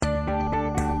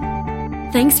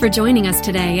Thanks for joining us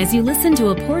today as you listen to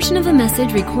a portion of a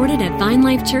message recorded at Vine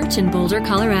Life Church in Boulder,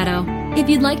 Colorado. If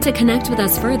you'd like to connect with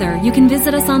us further, you can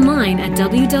visit us online at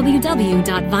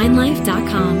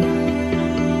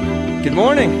www.vinelife.com. Good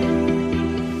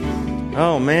morning.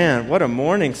 Oh man, what a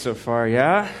morning so far,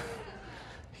 yeah?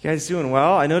 You guys doing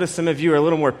well? I noticed some of you are a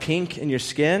little more pink in your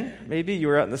skin. Maybe you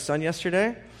were out in the sun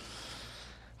yesterday.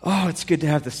 Oh, it's good to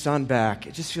have the sun back.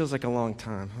 It just feels like a long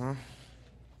time, huh?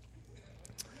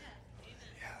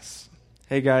 Yes.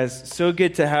 Hey guys, so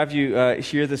good to have you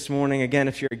here this morning. Again,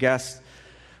 if you're a guest,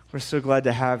 we're so glad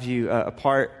to have you a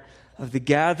part of the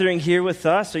gathering here with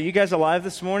us. Are you guys alive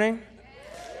this morning?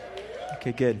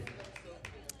 Okay, good.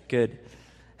 Good.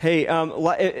 Hey,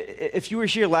 if you were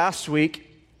here last week,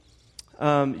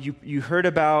 you heard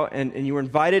about and you were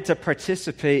invited to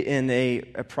participate in a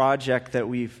project that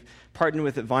we've partnered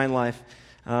with at Vine Life.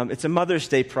 It's a Mother's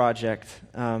Day project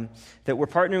that we're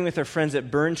partnering with our friends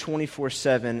at Burn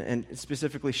 24/7, and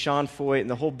specifically Sean Foyt and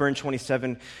the whole Burn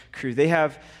 27 crew. They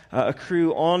have a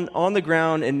crew on the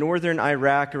ground in northern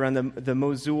Iraq around the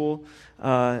Mosul,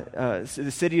 the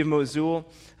city of Mosul.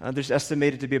 There's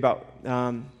estimated to be about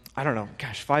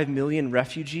 5 million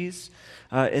refugees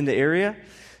in the area,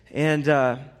 and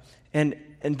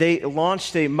they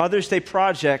launched a Mother's Day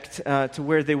project to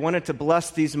where they wanted to bless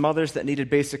these mothers that needed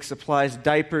basic supplies,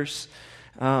 diapers,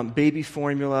 baby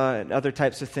formula, and other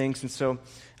types of things. And so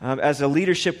as a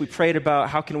leadership, we prayed about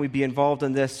how can we be involved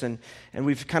in this, and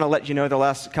we've kind of let you know the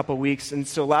last couple of weeks. And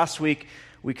so last week,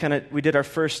 we did our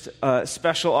first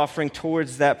special offering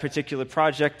towards that particular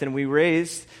project, and we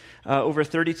raised over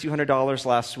 $3,200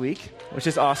 last week, which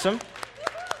is awesome.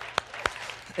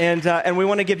 And we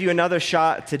want to give you another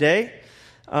shot today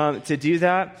to do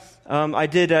that. I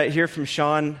did hear from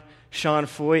Sean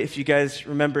Foyt. If you guys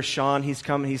remember Sean, he's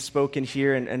come, he's spoken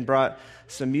here and brought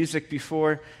some music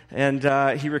before, and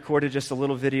he recorded just a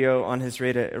little video on his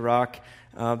raid at Iraq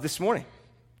this morning.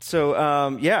 So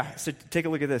so take a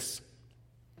look at this.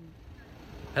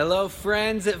 Hello,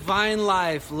 friends at Vine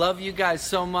Life. Love you guys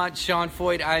so much. Sean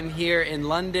Foyt. I'm here in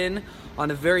London on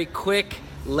a very quick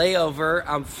layover.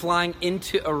 I'm flying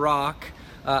into Iraq,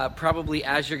 probably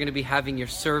as you're going to be having your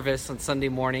service on Sunday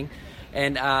morning.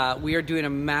 And we are doing a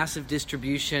massive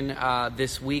distribution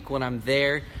this week when I'm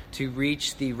there to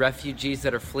reach the refugees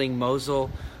that are fleeing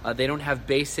Mosul. They don't have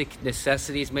basic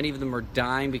necessities. Many of them are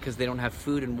dying because they don't have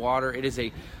food and water. It is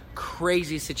a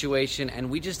crazy situation, and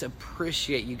we just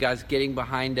appreciate you guys getting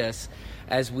behind us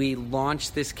as we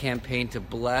launch this campaign to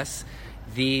bless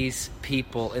these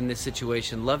people in this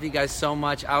situation. Love you guys so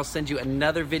much. I'll send you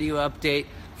another video update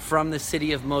from the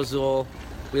city of Mosul.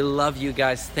 We love you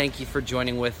guys. Thank you for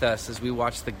joining with us as we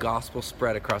watch the gospel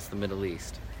spread across the Middle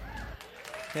East.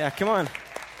 Yeah, come on.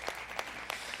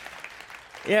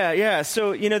 Yeah.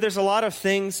 So, there's a lot of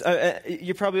things.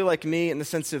 You're probably like me in the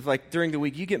sense of, like, during the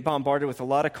week, you get bombarded with a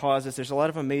lot of causes. There's a lot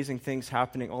of amazing things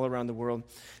happening all around the world.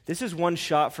 This is one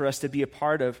shot for us to be a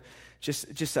part of,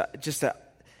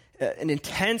 an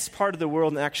intense part of the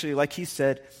world, and actually, like he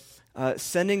said,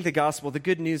 sending the gospel, the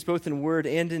good news, both in word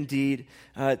and in deed,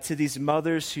 to these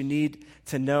mothers who need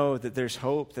to know that there's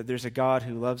hope, that there's a God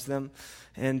who loves them.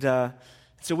 And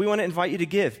so we want to invite you to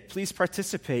give. Please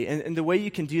participate. And the way you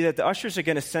can do that, the ushers are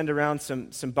going to send around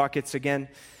some buckets again.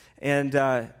 And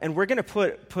we're going to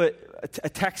put a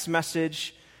text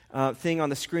message thing on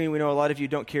the screen. We know a lot of you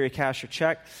don't carry cash or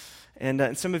check.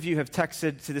 And some of you have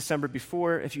texted to this number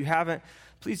before. If you haven't,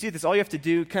 please do this. All you have to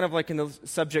do, kind of like in the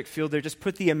subject field there, just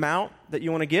put the amount that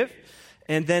you want to give,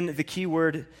 and then the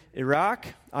keyword Iraq,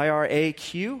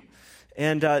 IRAQ,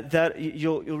 and that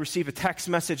you'll receive a text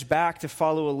message back to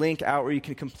follow a link out where you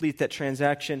can complete that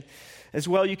transaction. As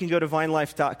well, you can go to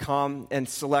vinelife.com and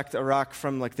select Iraq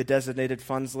from like the designated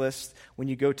funds list when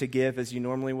you go to give, as you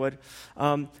normally would.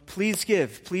 Please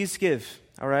give,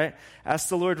 all right? Ask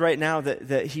the Lord right now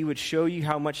that he would show you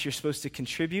how much you're supposed to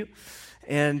contribute.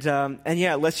 And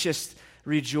let's just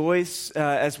rejoice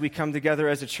as we come together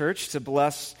as a church to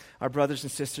bless our brothers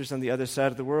and sisters on the other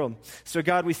side of the world. So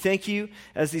God, we thank you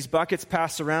as these buckets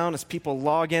pass around, as people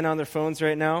log in on their phones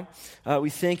right now.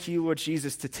 We thank you, Lord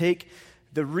Jesus, to take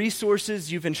the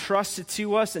resources you've entrusted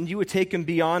to us, and you would take them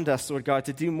beyond us, Lord God,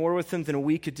 to do more with them than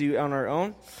we could do on our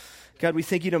own. God, we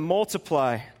thank you to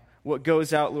multiply what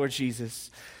goes out, Lord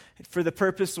Jesus, for the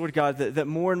purpose, Lord God, that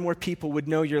more and more people would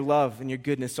know your love and your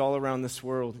goodness all around this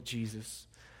world, Jesus.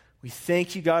 We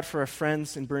thank you, God, for our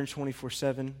friends in Burn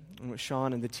 24/7 and what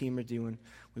Sean and the team are doing.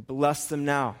 We bless them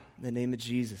now in the name of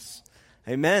Jesus.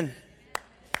 Amen.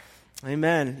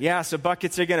 Amen. Yeah, so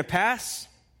buckets are going to pass.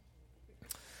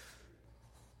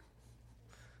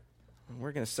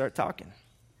 We're going to start talking.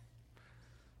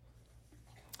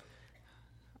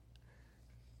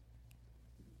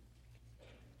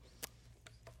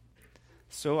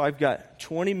 So I've got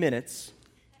 20 minutes.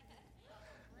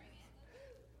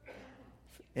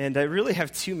 And I really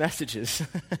have 2 messages.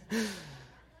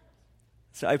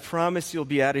 So I promise you'll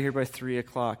be out of here by 3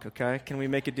 o'clock, okay? Can we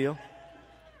make a deal?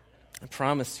 I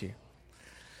promise you.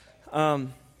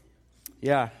 Father,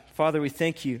 we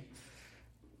thank you.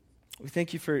 We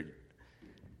thank you for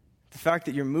the fact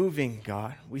that you're moving,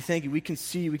 God. We thank you. We can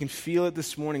see, we can feel it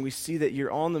this morning. We see that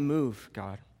you're on the move,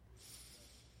 God.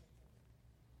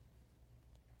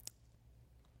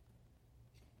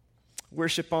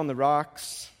 Worship on the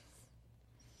rocks.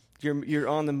 You're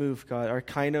on the move, God. Our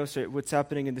kainos, what's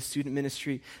happening in the student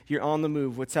ministry, you're on the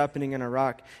move. What's happening in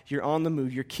Iraq, you're on the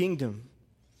move. Your kingdom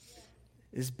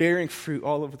is bearing fruit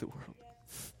all over the world.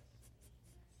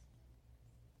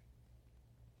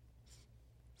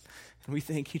 And we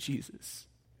thank you, Jesus.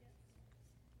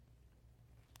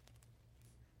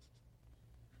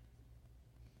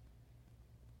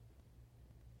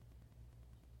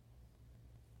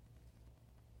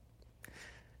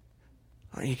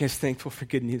 Aren't you guys thankful for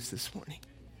good news this morning?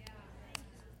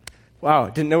 Wow,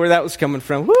 didn't know where that was coming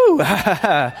from. Woo! All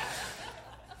right,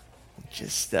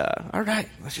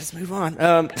 let's just move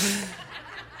on.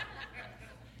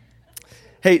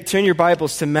 Hey, turn your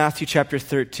Bibles to Matthew chapter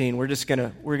 13.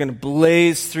 We're gonna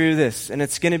blaze through this, and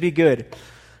it's gonna be good.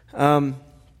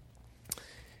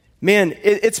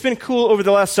 It's been cool over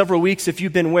the last several weeks. If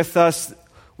you've been with us,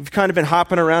 we've kind of been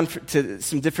hopping around to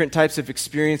some different types of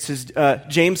experiences.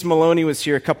 James Maloney was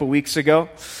here a couple weeks ago.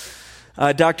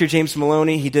 Dr. James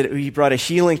Maloney, he brought a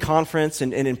healing conference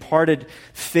and imparted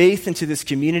faith into this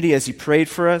community as he prayed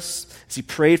for us, as he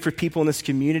prayed for people in this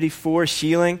community for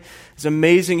healing. It's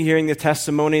amazing hearing the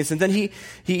testimonies. And then he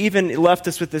even left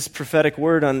us with this prophetic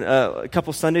word on a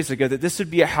couple Sundays ago that this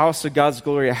would be a house of God's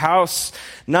glory, a house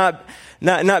not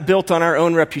built on our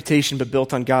own reputation, but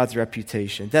built on God's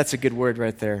reputation. That's a good word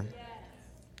right there.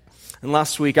 And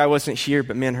last week, I wasn't here,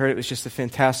 but heard it was just a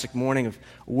fantastic morning of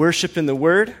worship in the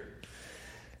Word.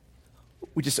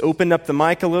 We just opened up the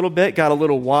mic a little bit, got a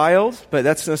little wild, but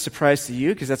that's no surprise to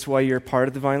you because that's why you're a part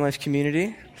of the Vine Life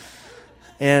community.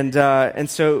 And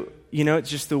so, it's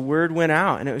just the word went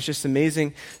out, and it was just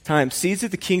amazing time. Seeds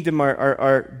of the kingdom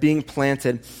are being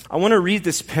planted. I want to read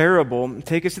this parable,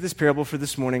 take us to this parable for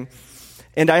this morning.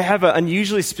 And I have an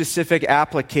unusually specific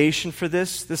application for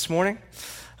this morning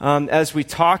as we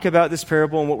talk about this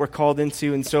parable and what we're called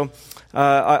into. And so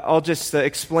I'll just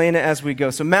explain it as we go.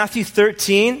 So Matthew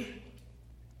 13,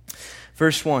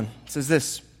 verse 1 says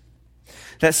this.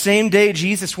 That same day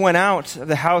Jesus went out of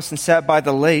the house and sat by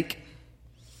the lake.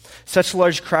 Such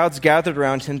large crowds gathered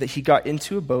around him that he got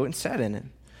into a boat and sat in it,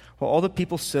 while all the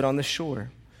people stood on the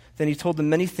shore. Then he told them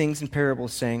many things in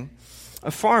parables, saying,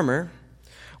 a farmer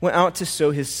went out to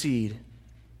sow his seed.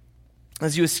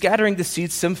 As he was scattering the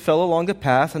seed, some fell along the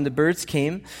path, and the birds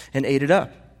came and ate it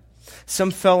up. Some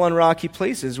fell on rocky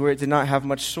places where it did not have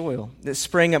much soil. It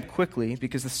sprang up quickly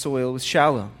because the soil was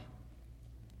shallow.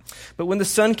 But when the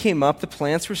sun came up, the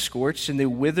plants were scorched, and they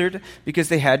withered because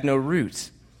they had no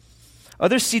root.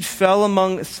 Other seed fell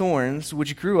among thorns,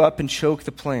 which grew up and choked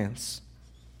the plants.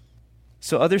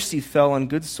 So other seed fell on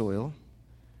good soil,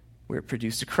 where it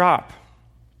produced a crop,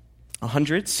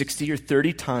 100, 60, or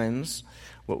 30 times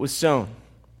what was sown.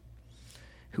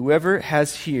 Whoever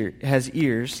has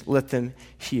ears, let them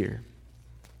hear.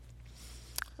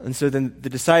 And so then the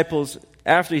disciples,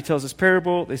 after he tells this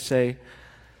parable, they say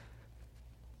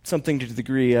something to the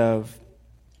degree of,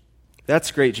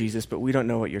 that's great, Jesus, but we don't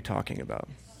know what you're talking about.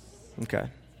 Okay,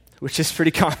 which is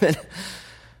pretty common.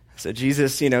 So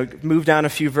Jesus, moved down a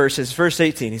few verses. Verse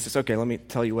 18, he says, okay, let me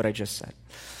tell you what I just said.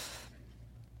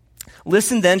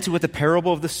 Listen then to what the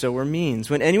parable of the sower means.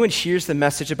 When anyone hears the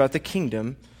message about the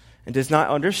kingdom and does not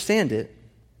understand it,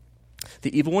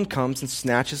 the evil one comes and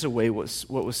snatches away what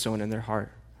was sown in their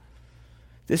heart.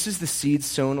 This is the seed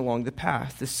sown along the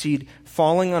path. The seed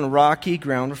falling on rocky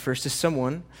ground refers to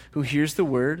someone who hears the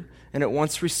word and at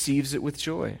once receives it with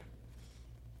joy.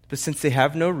 But since they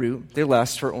have no root, they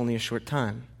last for only a short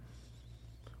time.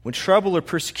 When trouble or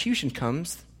persecution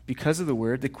comes because of the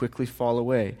word, they quickly fall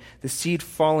away. The seed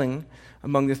falling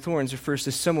among the thorns refers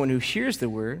to someone who hears the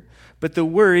word, but the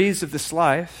worries of this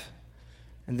life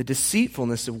and the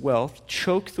deceitfulness of wealth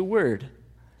choke the word,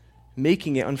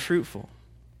 making it unfruitful.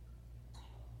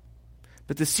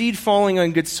 But the seed falling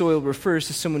on good soil refers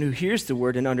to someone who hears the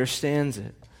word and understands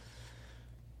it.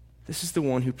 This is the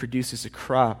one who produces a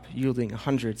crop yielding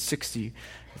 100, 60,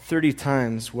 30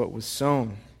 times what was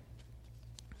sown.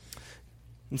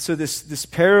 And so this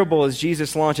parable, as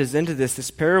Jesus launches into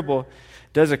this parable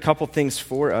does a couple things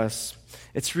for us.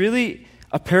 It's really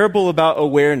a parable about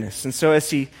awareness. And so as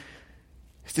he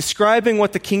It's describing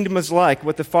what the kingdom is like,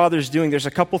 what the Father's doing. There's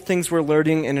a couple things we're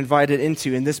learning and invited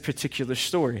into in this particular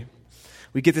story.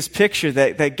 We get this picture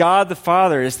that God the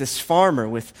Father is this farmer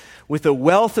with a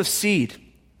wealth of seed.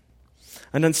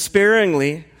 And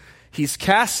unsparingly, he's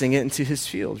casting it into his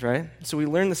field, right? So we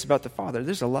learn this about the Father.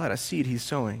 There's a lot of seed he's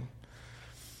sowing.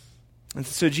 And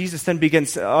so Jesus then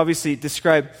begins to obviously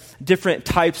describe different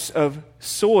types of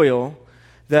soil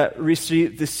that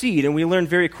receive the seed. And we learn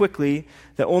very quickly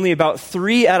that only about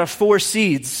 3 out of 4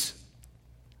 seeds,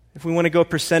 if we want to go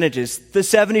percentages, the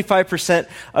 75%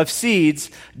 of seeds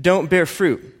don't bear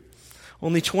fruit.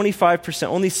 Only 25%,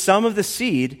 only some of the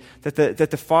seed that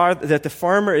the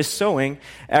farmer is sowing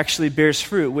actually bears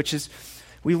fruit, which is,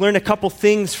 we learn a couple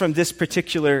things from this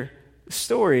particular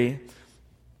story.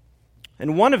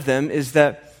 And one of them is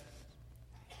that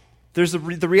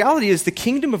the reality is the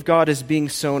kingdom of God is being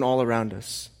sown all around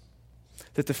us.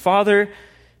 That the Father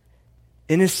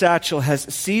in his satchel has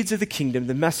seeds of the kingdom,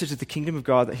 the message of the kingdom of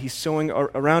God that he's sowing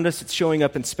around us. It's showing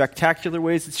up in spectacular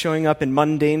ways. It's showing up in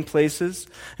mundane places.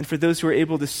 And for those who are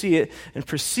able to see it and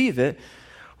perceive it,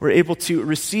 we're able to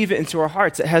receive it into our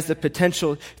hearts. It has the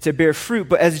potential to bear fruit.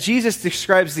 But as Jesus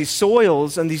describes these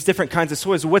soils and these different kinds of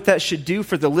soils, what that should do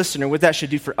for the listener, what that should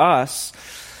do for us,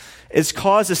 is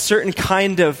cause a certain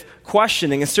kind of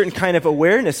questioning, a certain kind of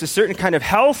awareness, a certain kind of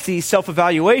healthy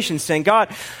self-evaluation, saying,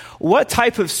 God, what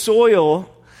type of soil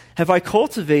have I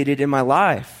cultivated in my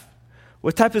life?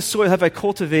 What type of soil have I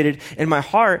cultivated in my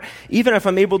heart? Even if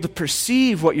I'm able to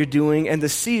perceive what you're doing and the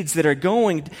seeds that are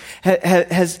going,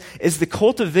 is the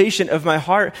cultivation of my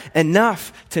heart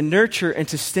enough to nurture and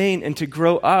to sustain and to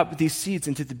grow up these seeds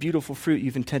into the beautiful fruit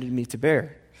you've intended me to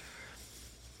bear?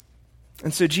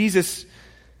 And so Jesus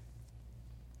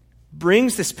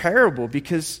brings this parable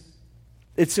because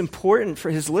it's important for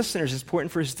his listeners, it's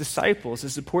important for his disciples,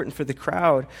 it's important for the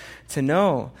crowd to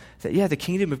know that, the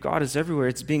kingdom of God is everywhere.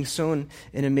 It's being sown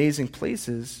in amazing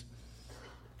places.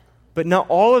 But not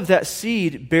all of that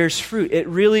seed bears fruit. It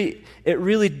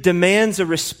really demands a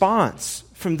response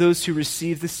from those who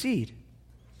receive the seed.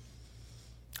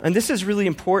 And this is really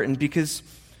important because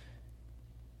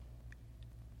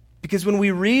when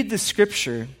we read the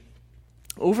scripture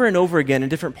over and over again in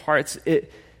different parts,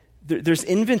 there's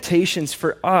invitations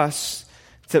for us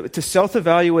to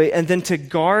self-evaluate and then to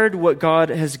guard what God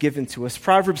has given to us.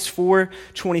 Proverbs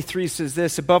 4:23 says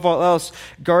this, above all else,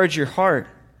 guard your heart,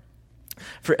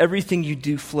 for everything you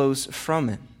do flows from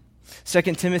it. 2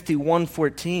 Timothy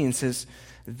 1:14 says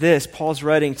this, Paul's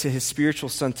writing to his spiritual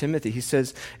son Timothy. He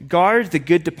says, guard the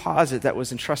good deposit that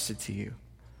was entrusted to you.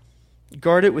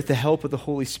 Guard it with the help of the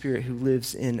Holy Spirit who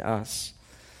lives in us.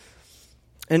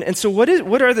 And so what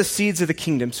are the seeds of the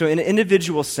kingdom? So in an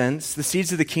individual sense, the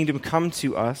seeds of the kingdom come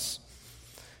to us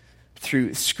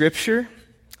through Scripture,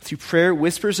 through prayer,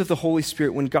 whispers of the Holy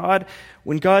Spirit. When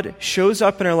God shows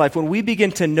up in our life, when we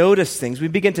begin to notice things, we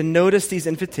begin to notice these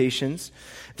invitations,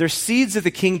 they're seeds of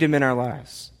the kingdom in our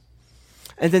lives.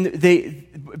 And then they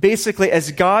basically,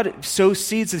 as God sows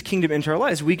seeds of the kingdom into our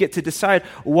lives, we get to decide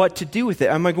what to do with it.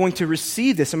 Am I going to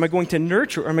receive this? Am I going to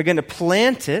nurture? Or am I going to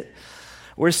plant it?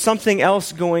 Or is something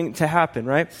else going to happen,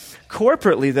 right?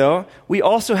 Corporately, though, we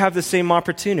also have the same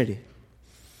opportunity.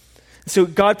 So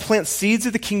God plants seeds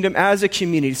of the kingdom as a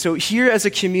community. So here as a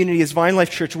community, as Vine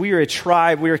Life Church, we are a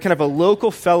tribe. We are kind of a local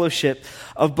fellowship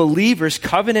of believers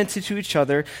covenanted to each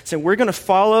other, saying we're going to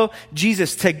follow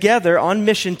Jesus together, on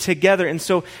mission together. And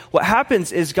so what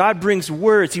happens is God brings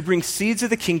words. He brings seeds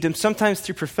of the kingdom, sometimes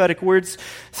through prophetic words,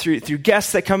 through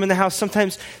guests that come in the house,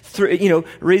 sometimes through,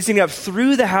 raising up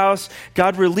through the house.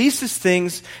 God releases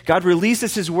things. God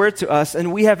releases his word to us,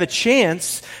 and we have a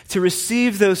chance to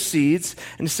receive those seeds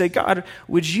and to say, God,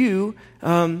 would you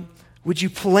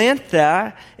plant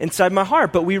that inside my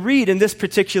heart? But we read in this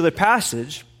particular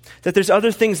passage that there's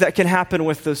other things that can happen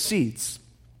with those seeds.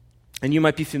 And you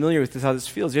might be familiar with how this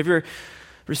feels. Have you ever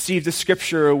received a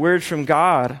scripture or a word from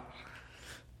God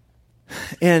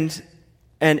and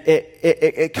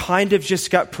it kind of just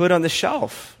got put on the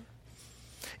shelf?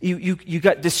 You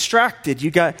got distracted. You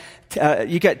got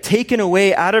taken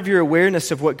away out of your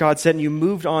awareness of what God said, and you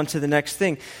moved on to the next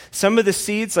thing. Some of the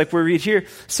seeds, like we read here,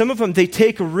 some of them, they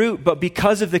take root, but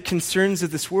because of the concerns of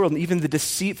this world, and even the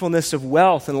deceitfulness of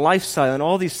wealth and lifestyle and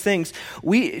all these things,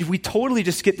 we totally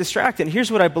just get distracted. And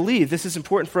here's what I believe. This is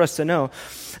important for us to know.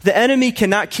 The enemy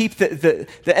cannot keep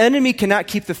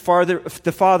the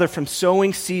Father from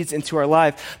sowing seeds into our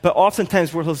life, but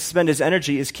oftentimes where he'll spend his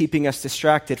energy is keeping us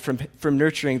distracted from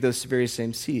nurturing those very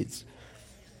same seeds.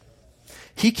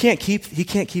 He can't keep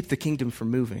the kingdom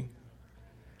from moving,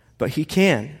 but he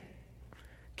can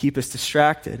keep us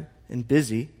distracted and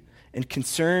busy and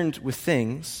concerned with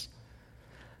things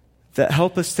that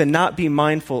help us to not be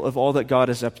mindful of all that God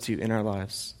is up to in our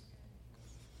lives.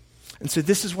 And so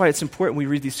this is why it's important we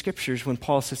read these scriptures when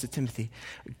Paul says to Timothy,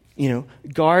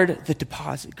 guard the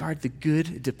deposit, guard the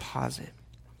good deposit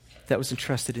that was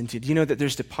entrusted into you. Do you know that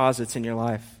there's deposits in your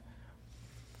life?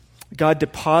 God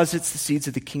deposits the seeds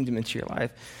of the kingdom into your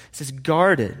life. It says,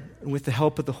 guard it with the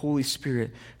help of the Holy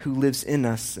Spirit who lives in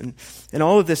us. And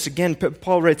all of this, again,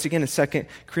 Paul writes again in 2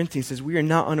 Corinthians, says, we are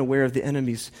not unaware of the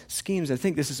enemy's schemes. I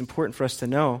think this is important for us to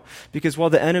know, because while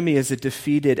the enemy is a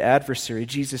defeated adversary,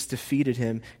 Jesus defeated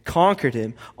him, conquered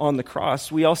him on the cross,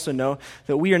 we also know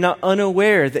that we are not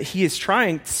unaware that he is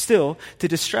trying still to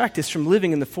distract us from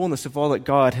living in the fullness of all that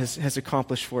God has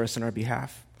accomplished for us on our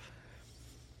behalf.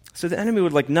 So the enemy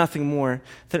would like nothing more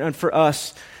than for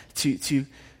us to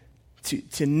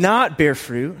not bear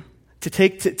fruit,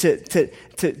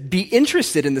 to be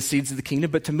interested in the seeds of the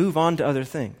kingdom, but to move on to other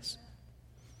things.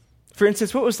 For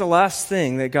instance, what was the last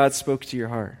thing that God spoke to your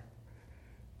heart?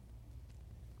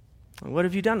 What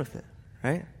have you done with it,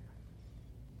 right?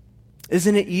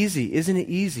 Isn't it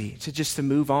easy to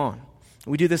move on?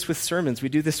 We do this with sermons. We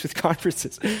do this with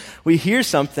conferences. We hear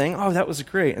something, oh, that was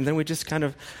great, and then we just kind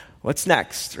of, what's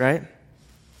next, right?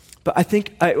 But I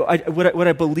think what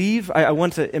I believe I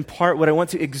want to impart, what I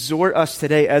want to exhort us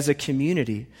today as a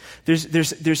community,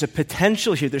 there's a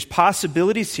potential here, there's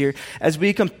possibilities here as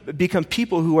we become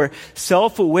people who are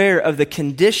self-aware of the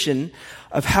condition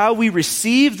of how we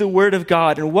receive the Word of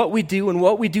God and what we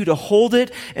do to hold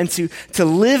it and to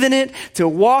live in it, to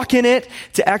walk in it,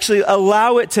 to actually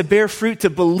allow it to bear fruit, to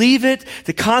believe it,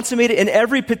 to consummate it in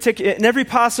every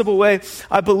possible way.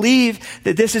 I believe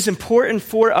that this is important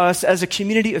for us as a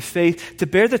community of faith to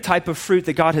bear the type of fruit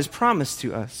that God has promised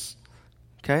to us.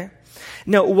 Okay?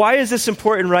 Now, why is this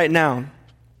important right now?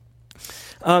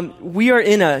 We are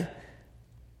in a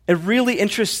really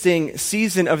interesting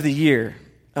season of the year.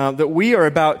 That we are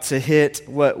about to hit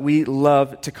what we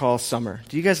love to call summer.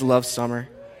 Do you guys love summer?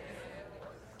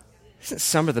 Isn't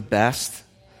summer the best?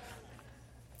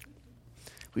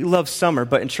 We love summer,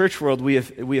 but in church world, we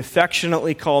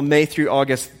affectionately call May through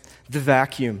August the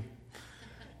vacuum.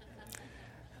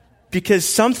 Because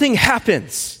something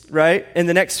happens, right? In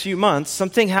the next few months,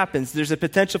 something happens. There's a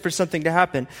potential for something to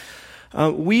happen.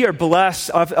 We are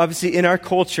blessed, obviously, in our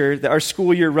culture that our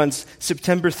school year runs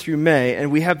September through May,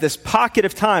 and we have this pocket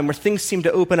of time where things seem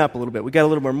to open up a little bit. We got a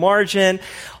little more margin.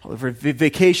 All of our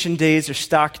vacation days are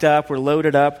stocked up. We're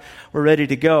loaded up. We're ready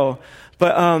to go.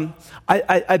 But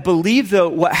I believe, though,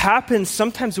 what happens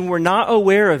sometimes when we're not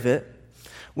aware of it,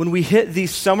 when we hit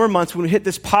these summer months, when we hit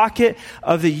this pocket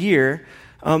of the year,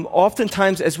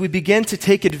 oftentimes as we begin to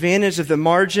take advantage of the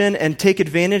margin and take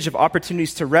advantage of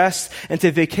opportunities to rest and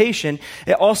to vacation,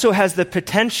 it also has the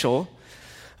potential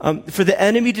for the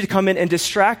enemy to come in and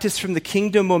distract us from the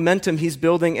kingdom momentum he's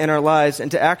building in our lives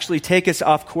and to actually take us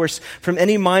off course from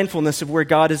any mindfulness of where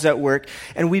God is at work.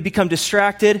 And we become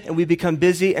distracted and we become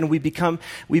busy and we begin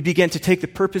to take the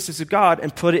purposes of God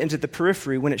and put it into the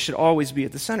periphery when it should always be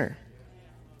at the center.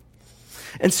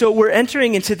 And so we're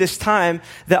entering into this time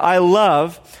that I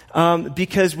love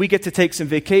because we get to take some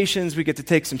vacations, we get to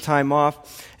take some time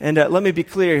off. And let me be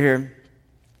clear here.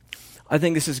 I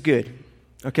think this is good,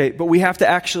 okay? But we have to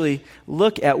actually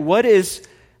look at what is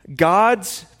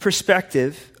God's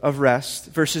perspective of rest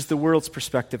versus the world's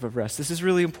perspective of rest. This is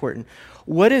really important.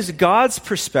 What is God's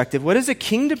perspective? What is a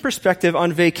kingdom perspective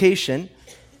on vacation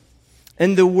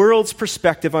and the world's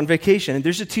perspective on vacation? And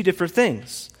there's the two different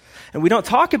things. And we don't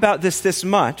talk about this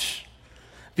much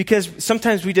because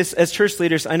sometimes we just, as church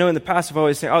leaders, I know in the past I've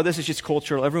always said, oh, this is just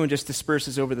cultural. Everyone just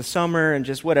disperses over the summer and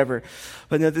just whatever.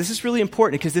 But no, this is really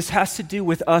important because this has to do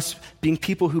with us being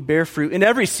people who bear fruit in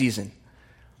every season.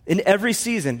 In every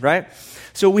season, right?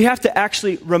 So we have to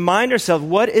actually remind ourselves,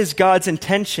 what is God's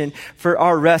intention for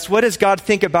our rest? What does God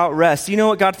think about rest? You know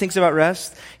what God thinks about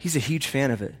rest? He's a huge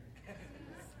fan of it.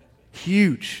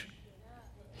 Huge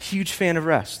fan of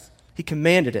rest. He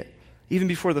commanded it. Even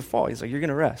before the fall, he's like, you're going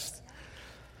to rest.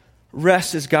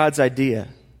 Rest is God's idea.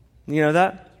 You know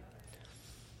that?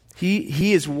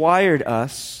 He has wired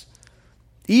us,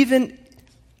 even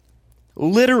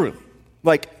literally,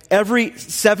 like every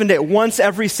 7 days, once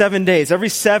every 7 days, every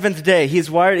seventh day,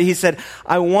 he said,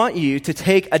 I want you to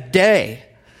take a day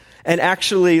and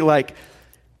actually like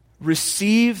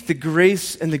receive the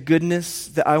grace and the goodness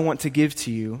that I want to give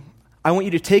to you. I want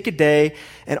you to take a day,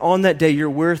 and on that day, your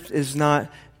worth is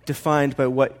not defined by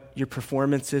what your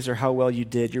performance is or how well you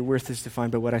did. Your worth is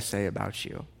defined by what I say about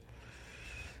you.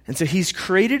 And so he's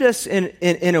created us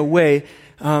in a way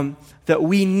that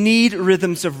we need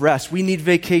rhythms of rest. We need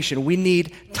vacation. We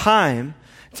need time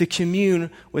to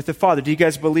commune with the Father. Do you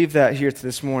guys believe that here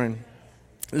this morning?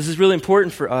 This is really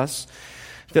important for us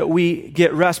that we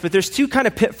get rest. But there's two kind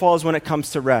of pitfalls when it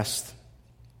comes to rest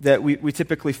that we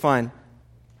typically find.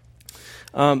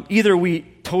 Either we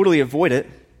totally avoid it.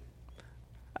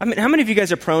 I mean, how many of you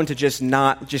guys are prone to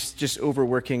just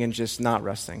overworking and just not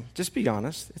resting? Just be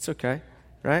honest. It's okay,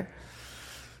 right?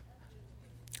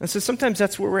 And so sometimes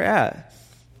that's where we're at.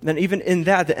 Then even in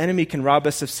that, the enemy can rob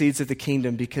us of seeds of the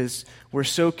kingdom because we're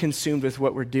so consumed with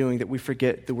what we're doing that we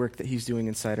forget the work that he's doing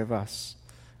inside of us.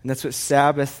 And that's what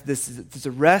Sabbath, this is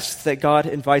a rest that God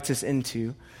invites us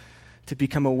into to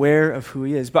become aware of who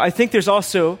he is. But I think there's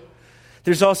also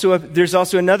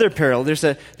another peril. There's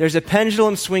a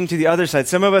pendulum swing to the other side.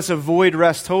 Some of us avoid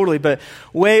rest totally, but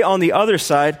way on the other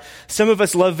side, some of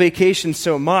us love vacation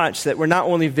so much that we're not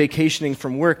only vacationing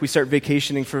from work, we start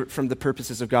vacationing from the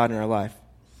purposes of God in our life.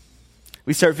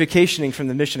 We start vacationing from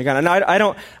the mission of God. And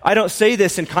I don't say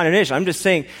this in condemnation. I'm just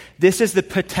saying this is the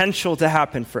potential to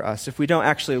happen for us if we don't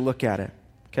actually look at it.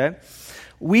 Okay?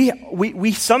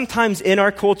 We sometimes in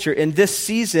our culture, in this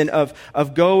season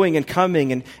of going and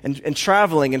coming and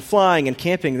traveling and flying and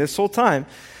camping this whole time,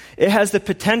 it has the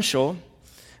potential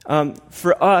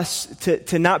for us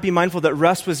to not be mindful that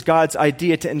rest was God's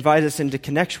idea to invite us into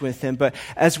connection with him. But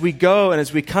as we go and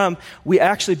as we come, we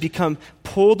actually become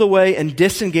pulled away and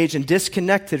disengaged and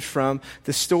disconnected from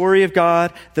the story of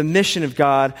God, the mission of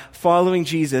God, following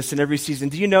Jesus in every season.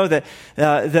 Do you know that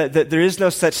there is no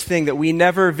such thing, that we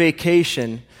never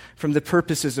vacation from the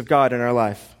purposes of God in our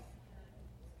life?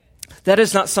 That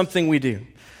is not something we do.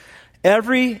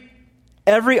 Every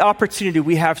opportunity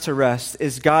we have to rest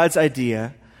is God's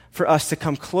idea for us to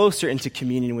come closer into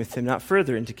communion with him, not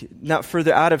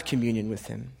further out of communion with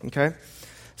him. Okay?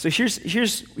 So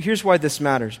here's why this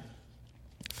matters.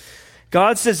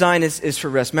 God's design is for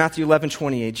rest. Matthew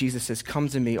 11:28, Jesus says, "Come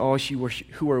to me, all you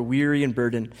who are weary and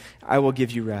burdened, I will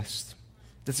give you rest."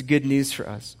 That's good news for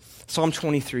us. Psalm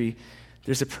 23,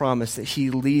 there's a promise that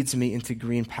he leads me into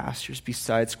green pastures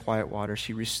besides quiet waters.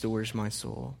 He restores my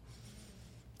soul.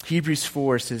 Hebrews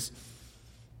 4 says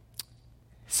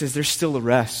there's still a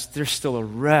rest. There's still a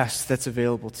rest that's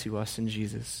available to us in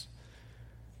Jesus.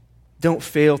 Don't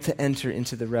fail to enter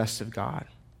into the rest of God.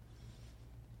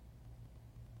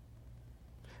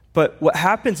 But what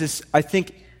happens is, I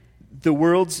think the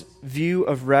world's view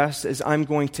of rest is I'm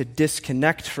going to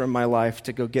disconnect from my life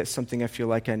to go get something I feel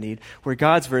like I need, where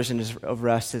God's version of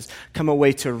rest is come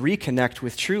away to reconnect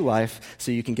with true life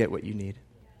so you can get what you need.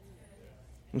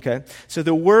 Okay? So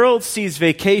the world sees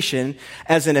vacation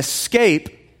as an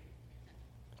escape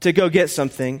to go get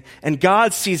something, and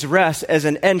God sees rest as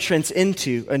an entrance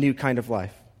into a new kind of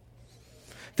life.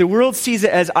 The world sees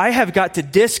it as I have got to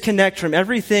disconnect from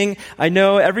everything I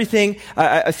know, everything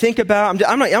I think about.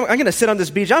 I'm going to sit on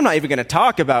this beach. I'm not even going to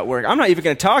talk about work. I'm not even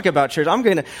going to talk about church. I'm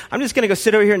just going to go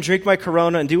sit over here and drink my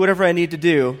Corona and do whatever I need to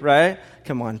do, right?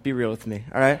 Come on, be real with me,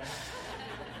 all right?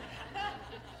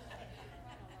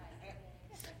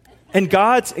 And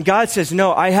God says,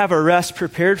 no, I have a rest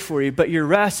prepared for you, but your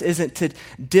rest isn't to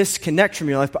disconnect from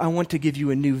your life, but I want to give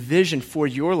you a new vision for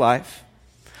your life.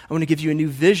 I want to give you a new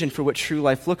vision for what true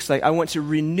life looks like. I want to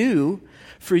renew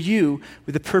for you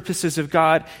with the purposes of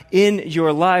God in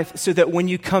your life so that when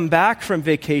you come back from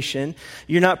vacation,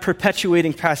 you're not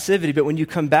perpetuating passivity, but when you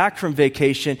come back from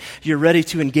vacation, you're ready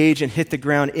to engage and hit the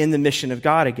ground in the mission of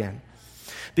God again.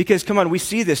 Because, come on, we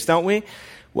see this, don't we?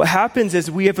 What happens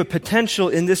is we have a potential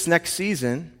in this next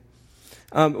season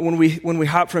when we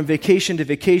hop from vacation to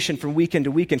vacation, from weekend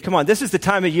to weekend. Come on, this is the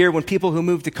time of year when people who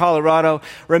move to Colorado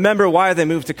remember why they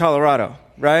moved to Colorado,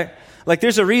 right? Like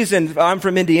there's a reason I'm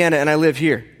from Indiana and I live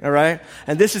here, all right?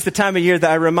 And this is the time of year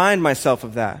that I remind myself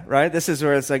of that, right? This is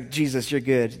where it's like, Jesus, you're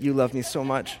good. You love me so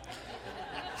much.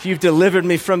 You've delivered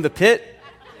me from the pit.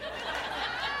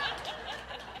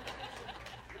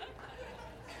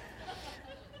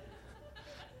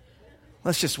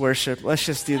 Let's just worship. Let's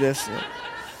just do this.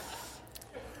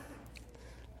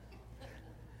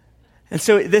 And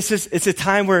so it's a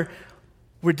time where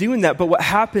we're doing that. But what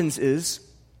happens is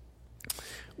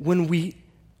when we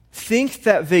think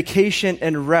that vacation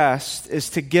and rest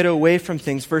is to get away from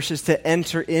things versus to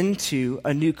enter into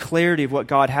a new clarity of what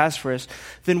God has for us,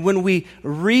 then when we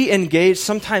re-engage,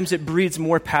 sometimes it breeds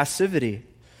more passivity.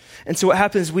 And so what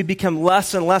happens is we become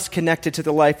less and less connected to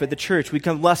the life of the church. We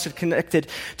become less connected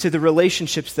to the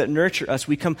relationships that nurture us.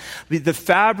 The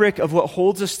fabric of what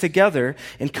holds us together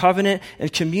in covenant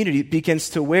and community begins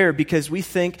to wear because we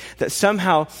think that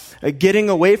somehow getting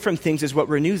away from things is what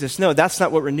renews us. No, that's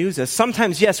not what renews us.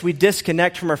 Sometimes, yes, we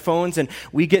disconnect from our phones and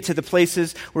we get to the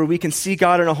places where we can see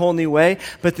God in a whole new way,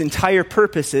 but the entire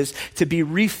purpose is to be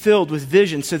refilled with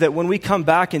vision so that when we come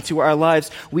back into our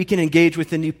lives, we can engage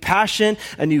with a new passion,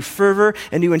 a new fervor,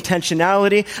 a new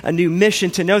intentionality, a new mission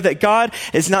to know that God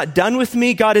is not done with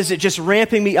me. God isn't just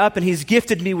ramping me up and he's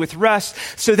gifted me with rest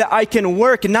so that I can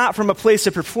work not from a place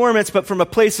of performance, but from a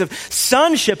place of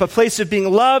sonship, a place of being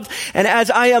loved. And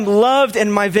as I am loved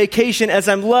in my vacation, as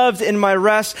I'm loved in my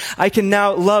rest, I can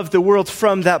now love the world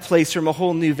from that place, from a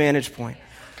whole new vantage point.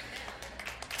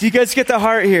 Do you guys get the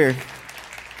heart here?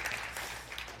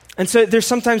 And so there's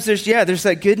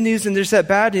that good news and there's that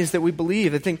bad news that we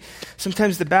believe. I think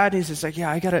sometimes the bad news is like,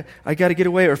 I gotta get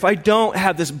away. Or if I don't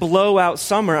have this blowout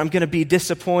summer, I'm going to be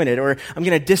disappointed, or I'm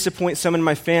going to disappoint someone in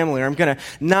my family, or I'm going to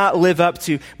not live up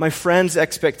to my friends'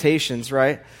 expectations,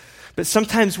 right? But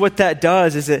sometimes what that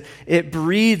does is it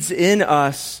breeds in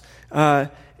us,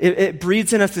 it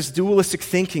breeds in us this dualistic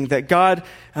thinking that God,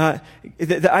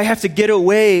 that I have to get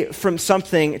away from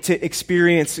something to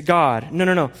experience God.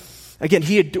 No. Again,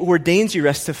 he ordains you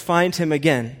rest to find him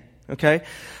again, okay?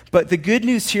 But the good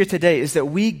news here today is that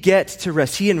we get to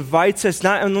rest. He invites us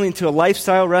not only into a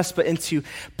lifestyle rest, but into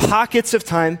pockets of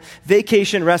time,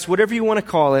 vacation rest, whatever you want to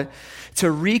call it, to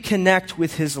reconnect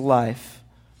with his life,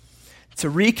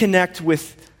 to reconnect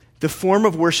with the form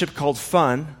of worship called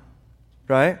fun,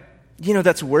 right? You know,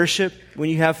 that's worship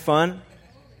when you have fun.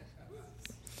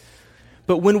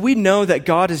 But when we know that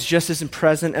God is just as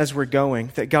present as we're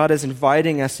going, that God is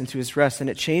inviting us into his rest, and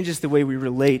it changes the way we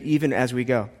relate even as we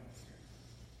go.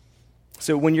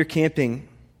 So when you're camping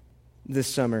this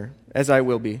summer, as I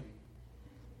will be,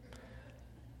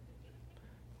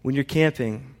 when you're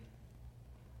camping,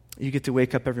 you get to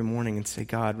wake up every morning and say,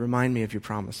 God, remind me of your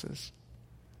promises.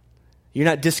 You're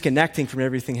not disconnecting from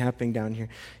everything happening down here.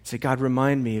 You say, God,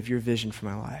 remind me of your vision for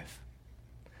my life.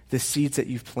 The seeds that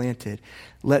you've planted,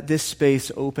 let this space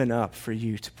open up for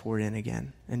you to pour in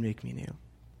again and make me new.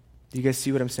 Do you guys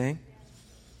see what I'm saying?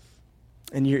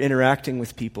 And you're interacting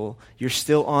with people. You're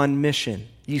still on mission.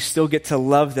 You still get to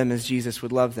love them as Jesus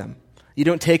would love them. You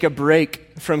don't take a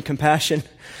break from compassion.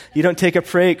 You don't take a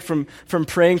break from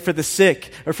praying for the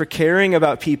sick or for caring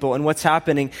about people and what's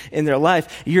happening in their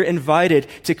life. You're invited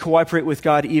to cooperate with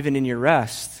God even in your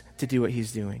rest to do what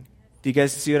he's doing. Do you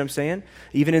guys see what I'm saying?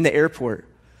 Even in the airport.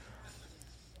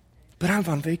 But I'm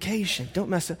on vacation. Don't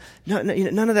mess up. No,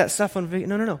 none of that stuff on vacation.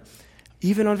 No.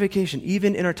 Even on vacation,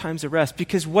 even in our times of rest.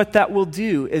 Because what that will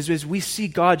do is we see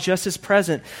God just as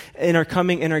present in our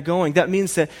coming and our going. That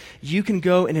means that you can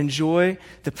go and enjoy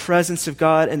the presence of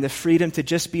God and the freedom to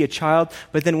just be a child.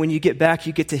 But then when you get back,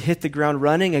 you get to hit the ground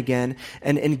running again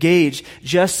and engage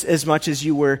just as much as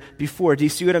you were before. Do you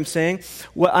see what I'm saying?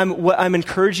 What I'm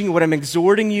encouraging you, what I'm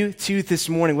exhorting you to this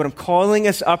morning, what I'm calling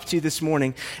us up to this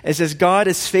morning is as God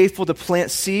is faithful to plant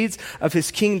seeds of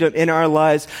his kingdom in our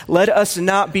lives, let us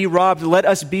not be robbed. Let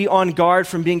us be on guard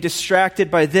from being distracted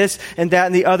by this and that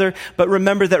and the other. But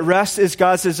remember that rest is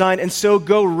God's design, and so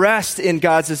go rest in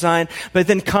God's design, but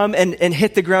then come and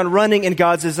hit the ground running in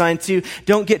God's design too.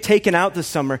 Don't get taken out this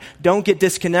summer. Don't get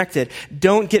disconnected.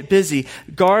 Don't get busy.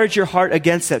 Guard your heart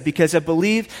against that, because I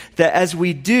believe that as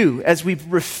we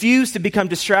refuse to become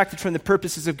distracted from the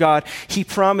purposes of God, he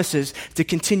promises to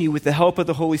continue with the help of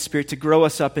the Holy Spirit to grow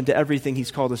us up into everything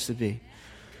he's called us to be.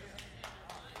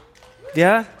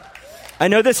 Yeah? I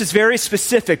know this is very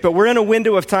specific, but we're in a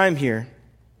window of time here.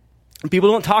 And people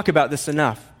don't talk about this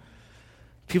enough.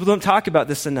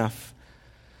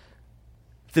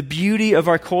 The beauty of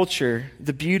our culture,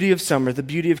 the beauty of summer, the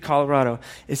beauty of Colorado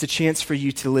is a chance for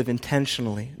you to live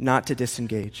intentionally, not to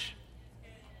disengage.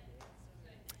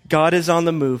 God is on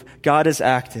the move. God is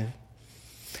active.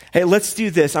 Hey, let's do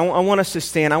this. I want us to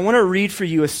stand. I want to read for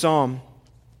you a psalm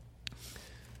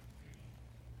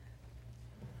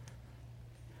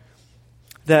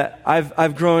that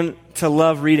I've grown to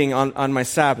love reading on my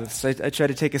Sabbaths. I try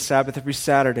to take a Sabbath every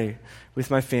Saturday with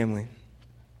my family.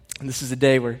 And this is a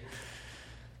day where,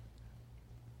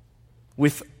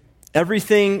 with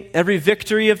everything, every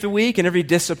victory of the week and every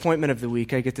disappointment of the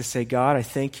week, I get to say, God, I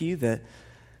thank you that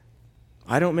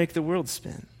I don't make the world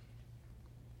spin.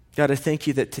 God, I thank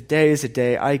you that today is a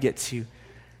day I get to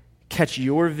catch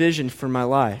your vision for my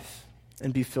life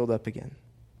and be filled up again.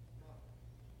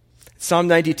 Psalm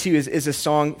 92 is a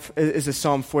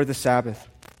psalm for the Sabbath.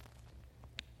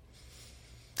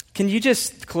 Can you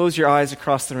just close your eyes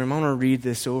across the room? I want to read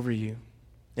this over you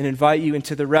and invite you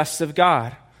into the rest of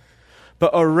God, but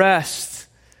a rest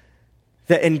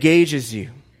that engages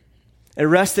you, a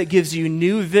rest that gives you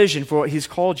new vision for what he's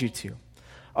called you to,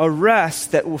 a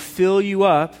rest that will fill you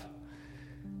up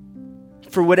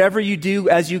for whatever you do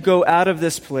as you go out of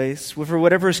this place, for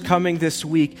whatever is coming this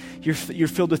week. You're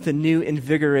filled with a new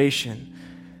invigoration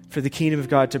for the kingdom of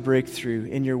God to break through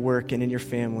in your work and in your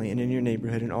family and in your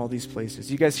neighborhood and all these places.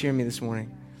 You guys hear me this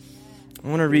morning? I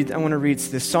want to read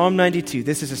this. Psalm 92.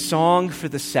 This is a song for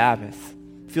the Sabbath.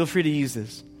 Feel free to use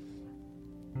this.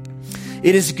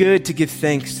 It is good to give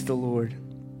thanks to the Lord,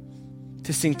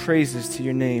 to sing praises to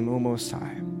your name, O Most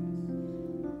High,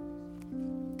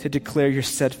 to declare your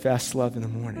steadfast love in the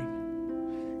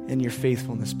morning and your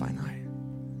faithfulness by night,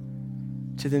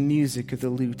 to the music of the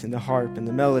lute and the harp and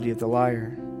the melody of the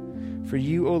lyre. For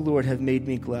you, O Lord, have made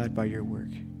me glad by your work.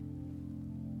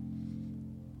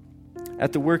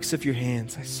 At the works of your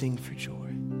hands I sing for joy.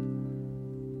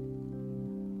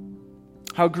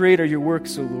 How great are your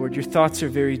works, O Lord! Your thoughts are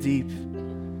very deep.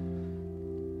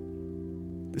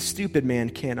 The stupid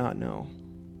man cannot know.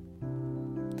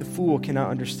 The fool cannot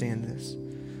understand this.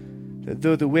 That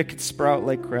though the wicked sprout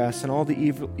like grass and all the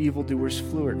evildoers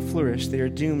flourish, they are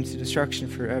doomed to destruction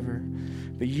forever.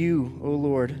 But you, O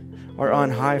Lord, are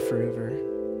on high forever.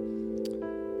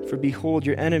 For behold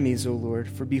your enemies, O Lord,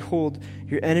 for behold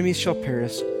your enemies shall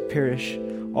perish.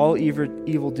 All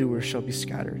evildoers shall be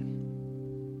scattered.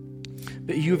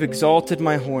 But you have exalted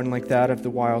my horn like that of the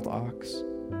wild ox.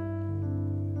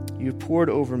 You have poured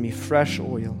over me fresh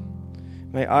oil.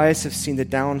 My eyes have seen the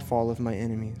downfall of my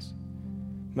enemies.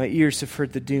 My ears have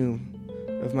heard the doom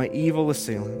of my evil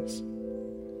assailants.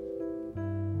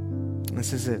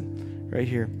 This is it, right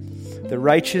here. The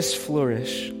righteous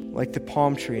flourish like the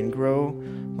palm tree and grow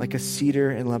like a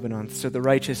cedar in Lebanon. So the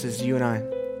righteous is you and I.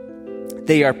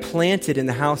 They are planted in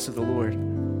the house of the Lord.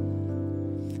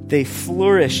 They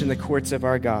flourish in the courts of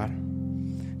our God.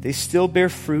 They still bear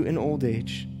fruit in old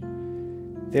age.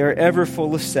 They are ever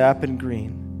full of sap and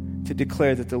green, to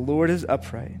declare that the Lord is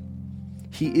upright.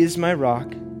 He is my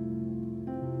rock,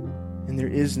 and there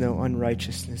is no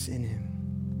unrighteousness in him.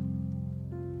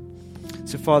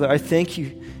 So, Father, I thank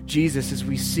you, Jesus, as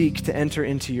we seek to enter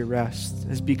into your rest,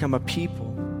 as become a people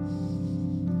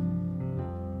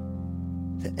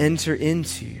to enter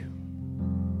into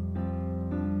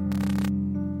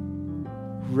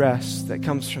rest that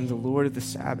comes from the Lord of the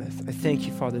Sabbath. I thank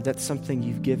you, Father, that's something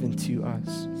you've given to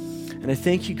us. And I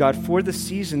thank you, God, for the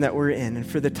season that we're in and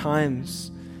for the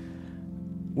times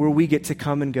where we get to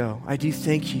come and go. I do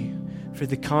thank you for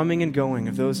the coming and going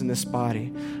of those in this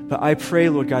body. But I pray,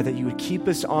 Lord God, that you would keep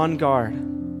us on guard.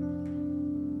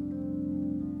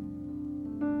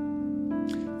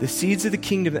 The seeds of the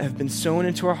kingdom that have been sown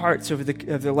into our hearts over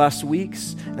the last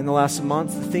weeks and the last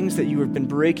months, the things that you have been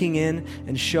breaking in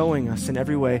and showing us in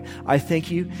every way, I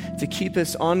thank you to keep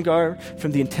us on guard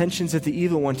from the intentions of the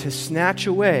evil one to snatch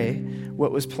away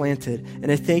what was planted.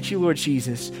 And I thank you, Lord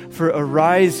Jesus, for a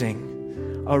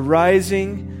rising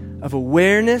of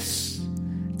awareness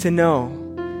to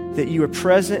know that you are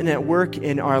present and at work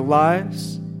in our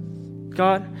lives,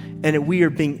 God. And we are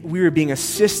being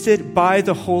assisted by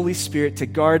the Holy Spirit to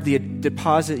guard the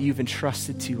deposit you've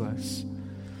entrusted to us.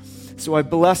 So I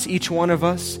bless each one of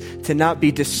us to not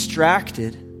be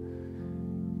distracted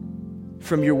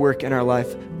from your work in our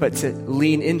life, but to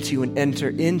lean into and enter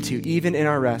into, even in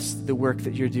our rest, the work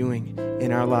that you're doing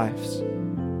in our lives.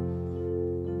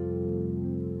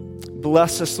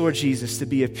 Bless us, Lord Jesus, to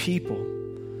be a people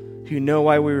who know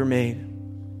why we were made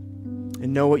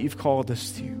and know what you've called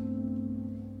us to.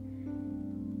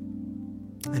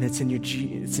 And it's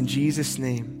in Jesus'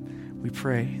 name we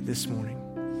pray this morning.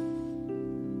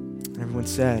 And everyone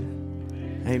said,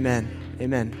 amen.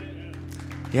 Amen.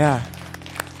 Yeah.